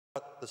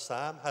the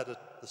psalm had it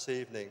this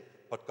evening.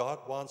 What God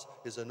wants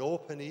is an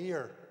open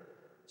ear,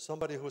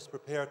 somebody who's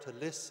prepared to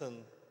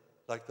listen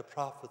like the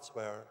prophets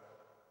were.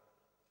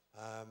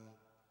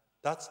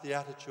 That's the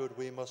attitude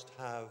we must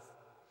have.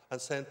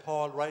 And St.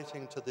 Paul,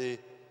 writing to the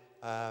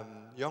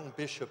young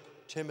bishop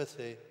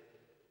Timothy,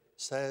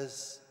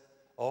 says,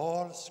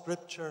 all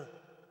Scripture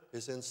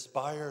is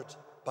inspired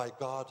by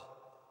God,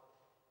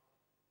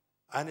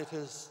 and it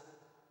is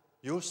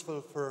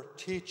useful for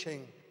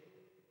teaching,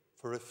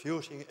 for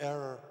refuting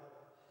error,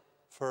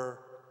 for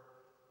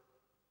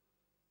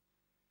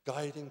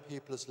guiding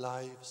people's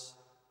lives,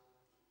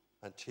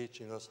 and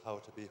teaching us how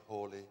to be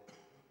holy.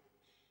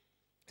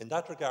 In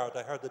that regard,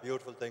 I heard the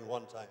beautiful thing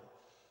one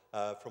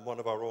time from one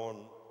of our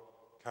own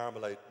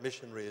Carmelite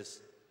missionaries,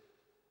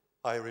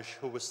 Irish,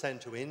 who was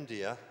sent to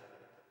India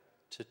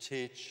to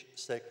teach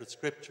sacred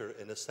scripture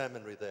in a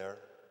seminary there.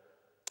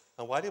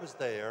 And while he was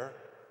there,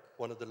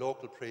 one of the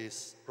local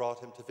priests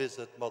brought him to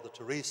visit Mother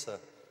Teresa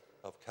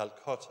of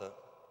Calcutta,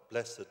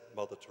 Blessed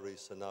Mother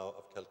Teresa now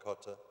of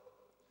Calcutta.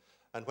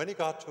 And when he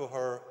got to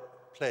her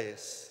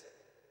place,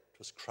 it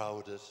was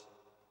crowded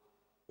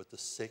with the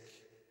sick,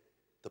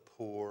 the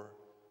poor,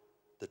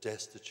 the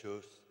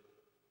destitute,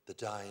 the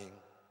dying.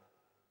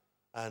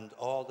 And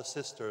all the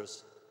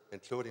sisters,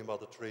 including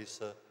Mother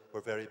Teresa,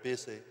 were very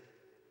busy.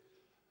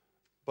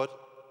 But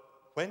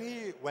when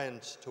he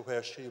went to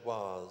where she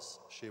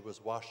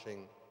was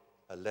washing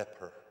a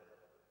leper.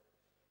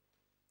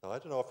 Now, I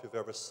don't know if you've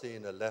ever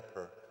seen a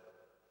leper.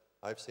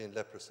 I've seen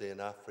leprosy in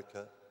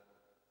Africa.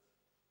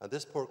 And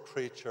this poor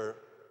creature,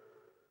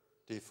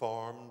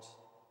 deformed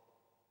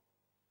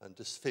and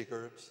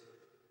disfigured,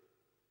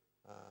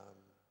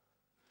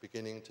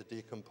 beginning to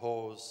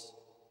decompose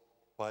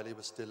while he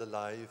was still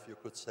alive, you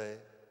could say.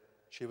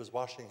 She was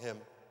washing him,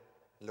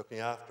 looking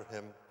after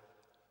him.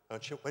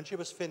 And when she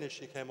was finished,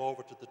 she came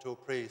over to the two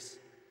priests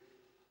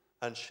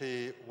and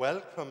she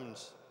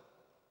welcomed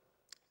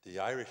the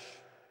Irish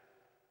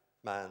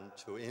man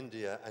to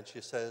India, and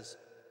she says,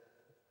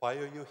 "Why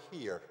are you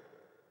here?"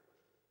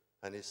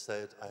 And he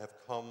said, "I have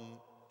come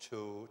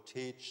to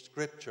teach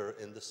scripture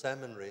in the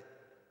seminary."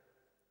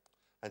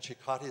 And she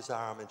caught his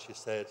arm and she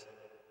said,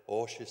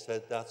 "Oh," she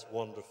said, "that's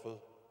wonderful,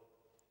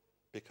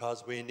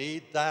 because we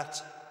need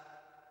that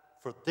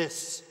for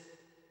this,"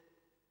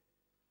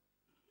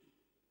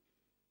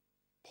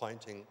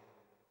 pointing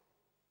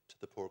to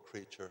the poor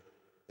creature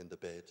in the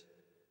bed.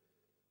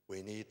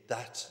 We need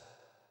that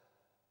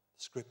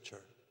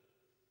scripture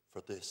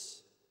for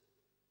this.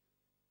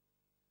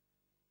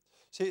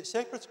 See,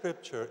 sacred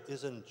scripture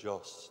isn't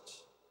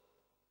just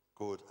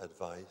good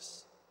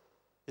advice.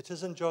 It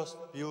isn't just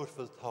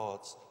beautiful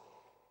thoughts.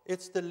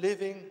 It's the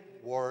living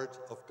Word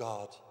of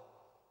God.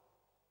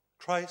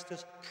 Christ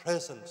is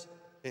present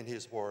in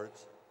His Word.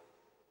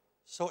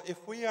 So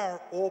if we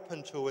are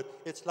open to it,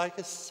 it's like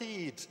a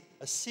seed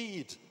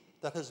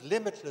that has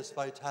limitless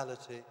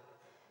vitality.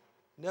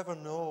 Never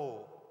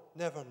know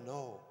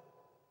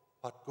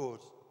what good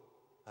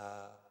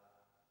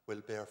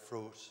will bear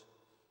fruit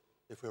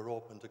if we're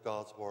open to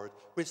God's Word.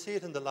 We see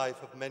it in the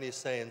life of many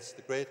saints.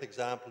 The great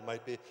example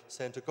might be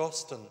St.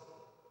 Augustine,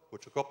 who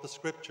took up the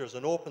Scriptures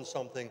and opened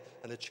something,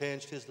 and it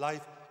changed his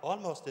life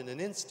almost in an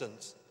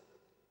instant,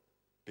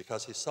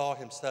 because he saw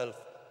himself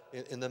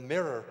in the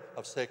mirror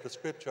of sacred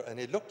Scripture, and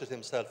he looked at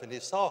himself and he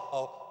saw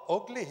how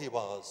ugly he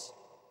was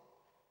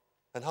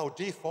and how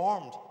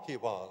deformed he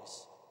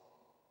was,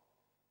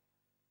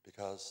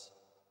 because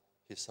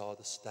he saw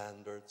the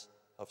standards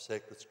of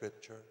sacred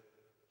Scripture.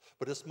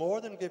 But it's more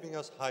than giving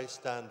us high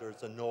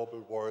standards and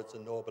noble words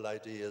and noble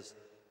ideas.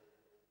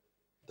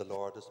 The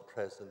Lord is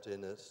present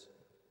in it.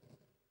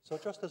 So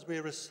just as we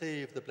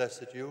receive the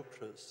Blessed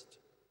Eucharist,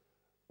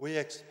 we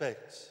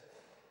expect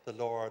the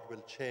Lord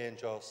will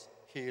change us,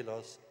 heal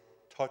us,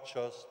 touch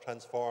us,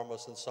 transform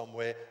us in some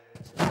way.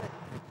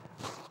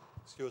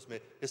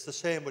 It's the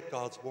same with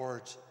God's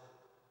Word.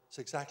 It's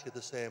exactly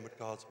the same with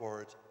God's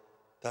Word.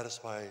 That is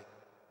why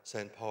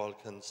St. Paul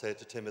can say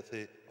to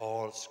Timothy,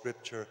 all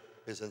Scripture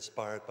is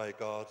inspired by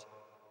God,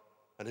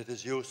 and it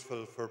is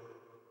useful for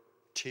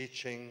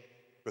teaching,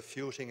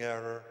 refuting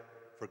error,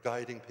 for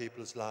guiding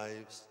people's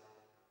lives,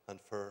 and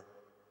for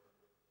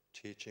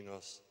teaching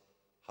us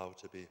how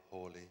to be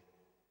holy.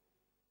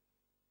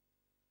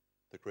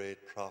 The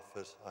great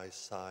prophet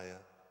Isaiah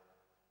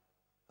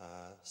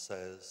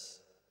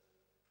says,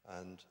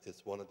 and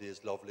it's one of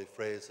these lovely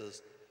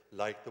phrases,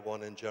 like the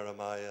one in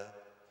Jeremiah,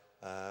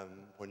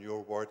 when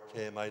your word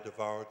came, I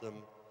devoured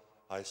them.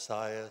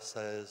 Isaiah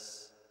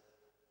says,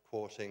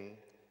 quoting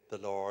the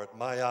Lord,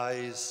 my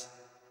eyes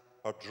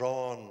are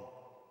drawn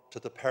to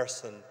the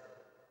person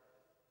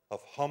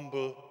of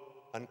humble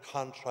and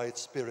contrite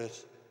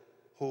spirit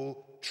who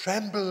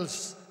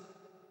trembles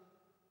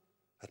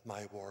at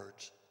my word.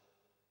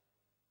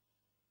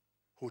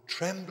 Who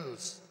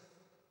trembles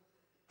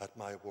at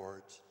my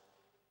word.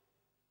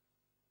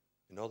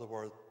 In other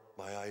words,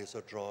 my eyes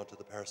are drawn to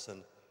the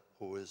person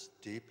who is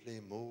deeply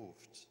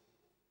moved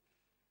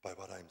by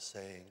what I'm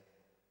saying.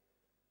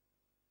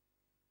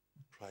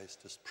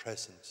 Christ is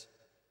present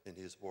in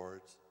his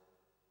words.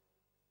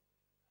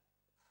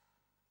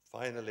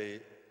 Finally,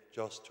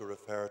 just to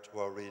refer to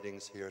our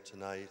readings here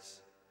tonight,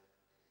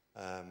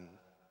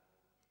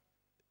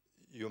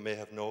 you may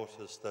have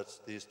noticed that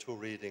these two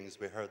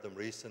readings, we heard them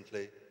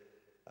recently.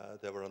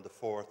 They were on the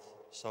fourth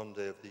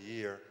Sunday of the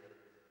year.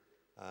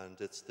 And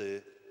it's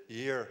the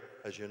year,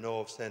 as you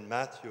know, of St.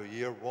 Matthew,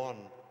 year 1.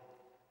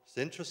 It's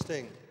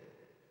interesting,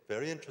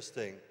 very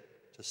interesting,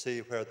 to see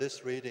where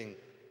this reading,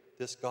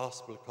 this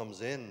gospel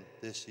comes in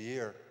this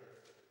year.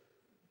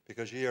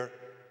 Because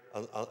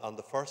on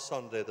the first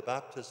Sunday, the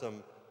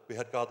baptism, we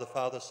had God the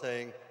Father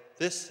saying,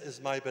 "This is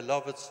my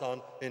beloved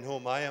Son, in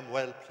whom I am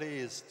well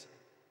pleased."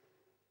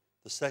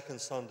 The second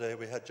Sunday,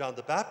 we had John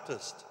the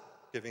Baptist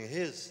giving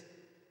his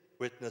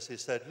witness. He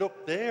said,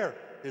 "Look, there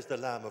is the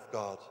Lamb of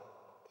God,"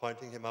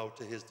 pointing him out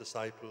to his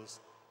disciples,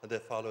 and they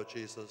followed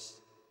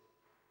Jesus.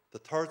 The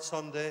third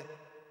Sunday,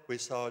 we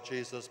saw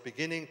Jesus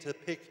beginning to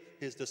pick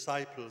his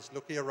disciples,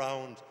 looking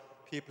around,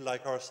 people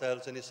like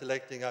ourselves, and he's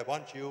selecting, "I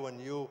want you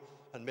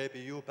and maybe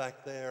you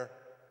back there."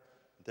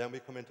 And then we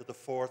come into the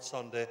fourth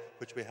Sunday,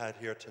 which we had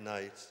here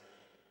tonight.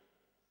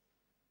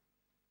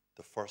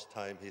 The first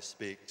time he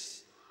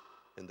speaks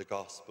in the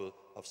Gospel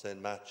of St.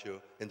 Matthew,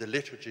 in the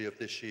liturgy of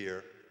this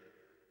year.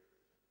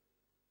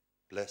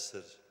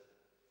 "Blessed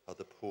are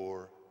the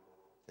poor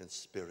in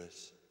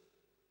spirit,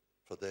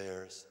 for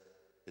theirs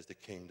is the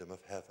kingdom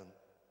of heaven.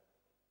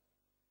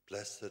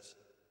 Blessed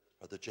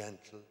are the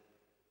gentle,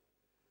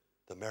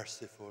 the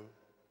merciful,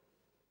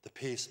 the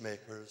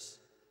peacemakers,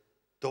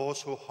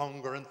 those who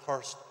hunger and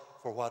thirst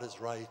for what is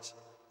right,"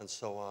 and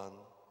so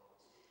on.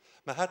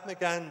 Mahatma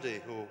Gandhi,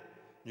 who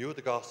knew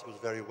the Gospels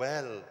very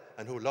well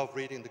and who loved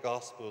reading the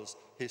Gospels,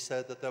 he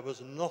said that there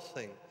was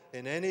nothing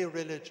in any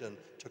religion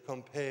to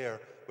compare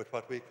with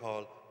what we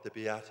call the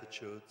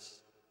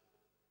Beatitudes.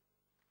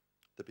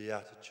 The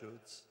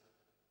Beatitudes.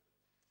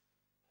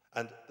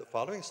 And the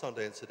following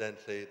Sunday,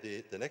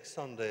 incidentally, the next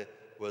Sunday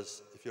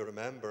was, if you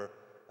remember,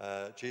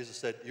 Jesus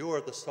said, "You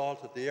are the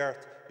salt of the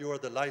earth, you are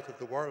the light of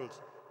the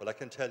world." Well, I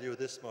can tell you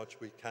this much,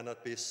 we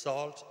cannot be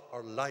salt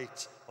or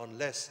light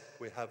unless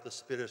we have the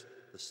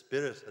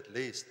Spirit at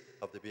least,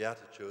 of the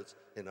Beatitudes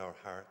in our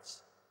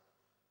hearts.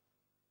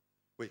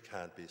 We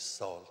can't be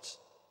salt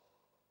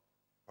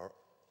or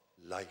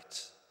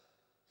light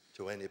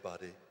to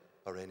anybody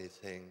or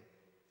anything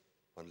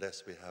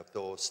unless we have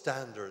those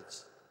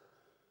standards.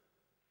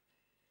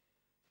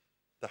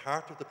 The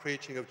heart of the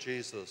preaching of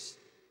Jesus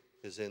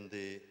is in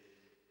the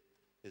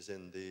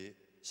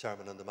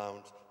Sermon on the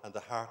Mount, and the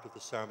heart of the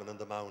Sermon on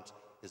the Mount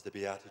is the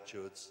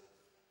Beatitudes.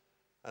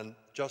 And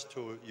just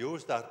to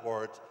use that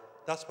word,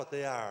 that's what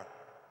they are.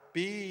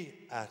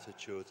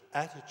 Beatitudes,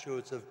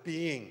 attitudes of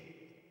being.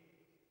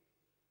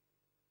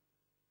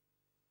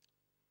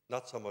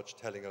 Not so much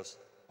telling us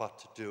what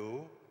to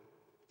do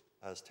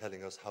as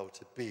telling us how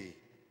to be.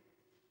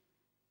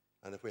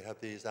 And if we have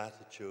these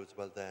attitudes,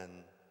 well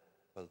then,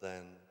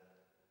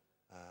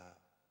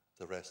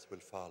 the rest will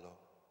follow.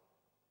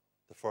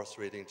 The first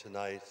reading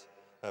tonight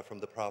from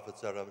the prophet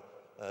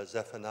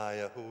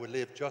Zephaniah, who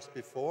lived just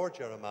before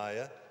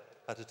Jeremiah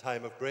at a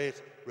time of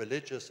great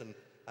religious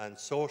and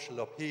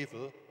social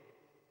upheaval.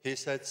 He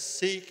said,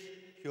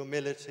 "Seek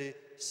humility,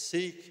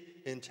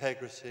 seek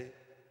integrity,"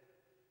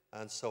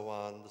 and so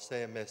on. The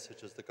same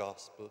message as the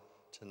gospel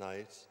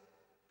tonight.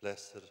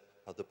 Blessed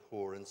are the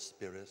poor in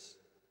spirit.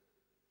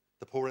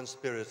 The poor in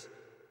spirit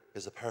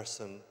is a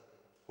person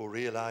who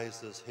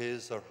realizes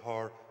his or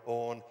her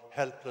own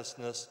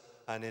helplessness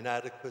and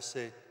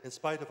inadequacy in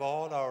spite of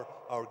all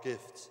our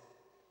gifts,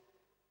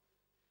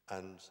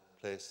 and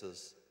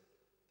places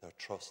their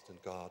trust in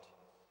God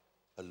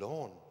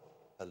alone.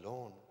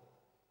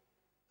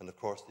 And of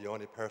course, the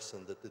only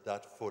person that did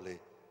that fully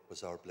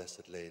was our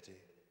Blessed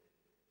Lady,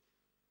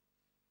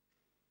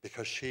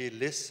 because she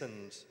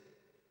listened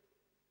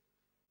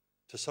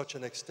to such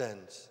an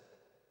extent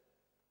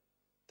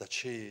that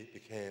she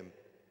became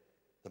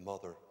the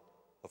mother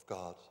of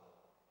God.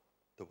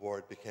 The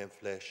Word became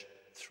flesh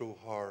through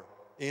her,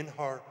 in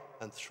her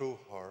and through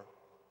her.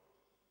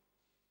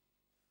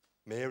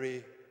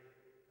 Mary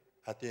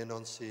at the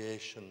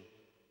Annunciation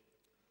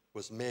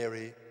was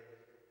Mary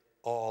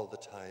all the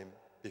time,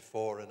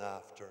 before and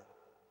after.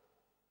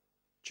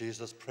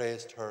 Jesus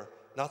praised her,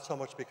 not so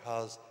much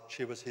because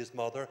she was his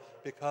mother,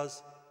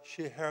 because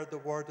she heard the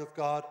word of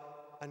God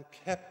and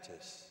kept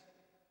it.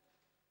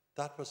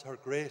 That was her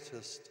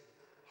greatest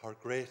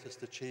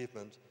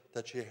achievement,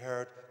 that she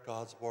heard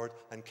God's word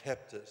and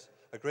kept it.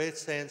 A great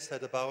saint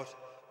said about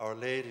Our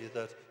Lady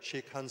that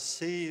she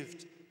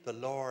conceived the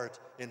Lord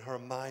in her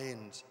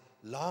mind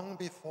long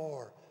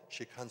before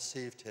she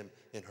conceived him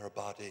in her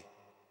body,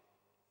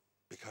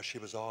 because she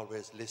was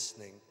always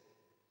listening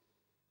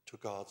to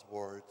God's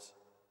words.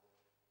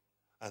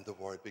 And the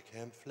word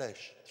became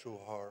flesh through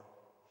her.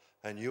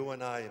 And you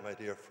and I, my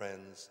dear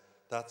friends,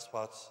 that's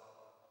what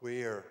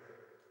we're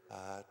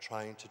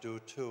trying to do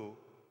too,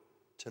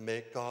 to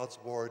make God's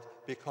word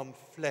become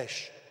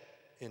flesh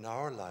in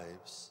our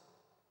lives,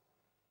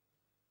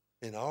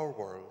 in our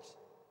world,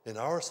 in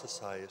our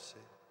society.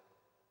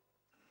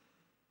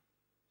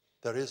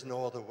 There is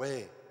no other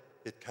way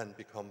it can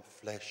become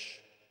flesh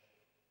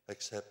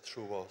except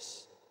through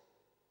us.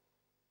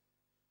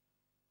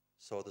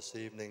 So this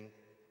evening,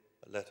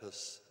 let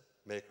us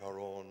make our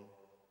own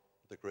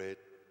the great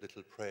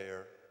little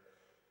prayer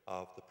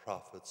of the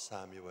prophet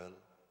Samuel.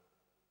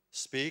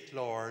 Speak,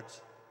 Lord,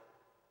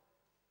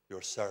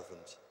 your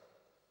servant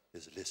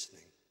is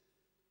listening.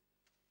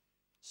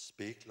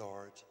 Speak,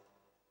 Lord,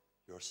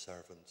 your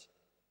servant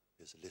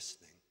is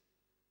listening.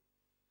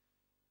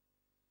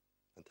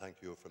 And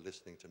thank you for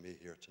listening to me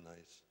here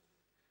tonight.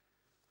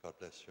 God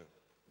bless you.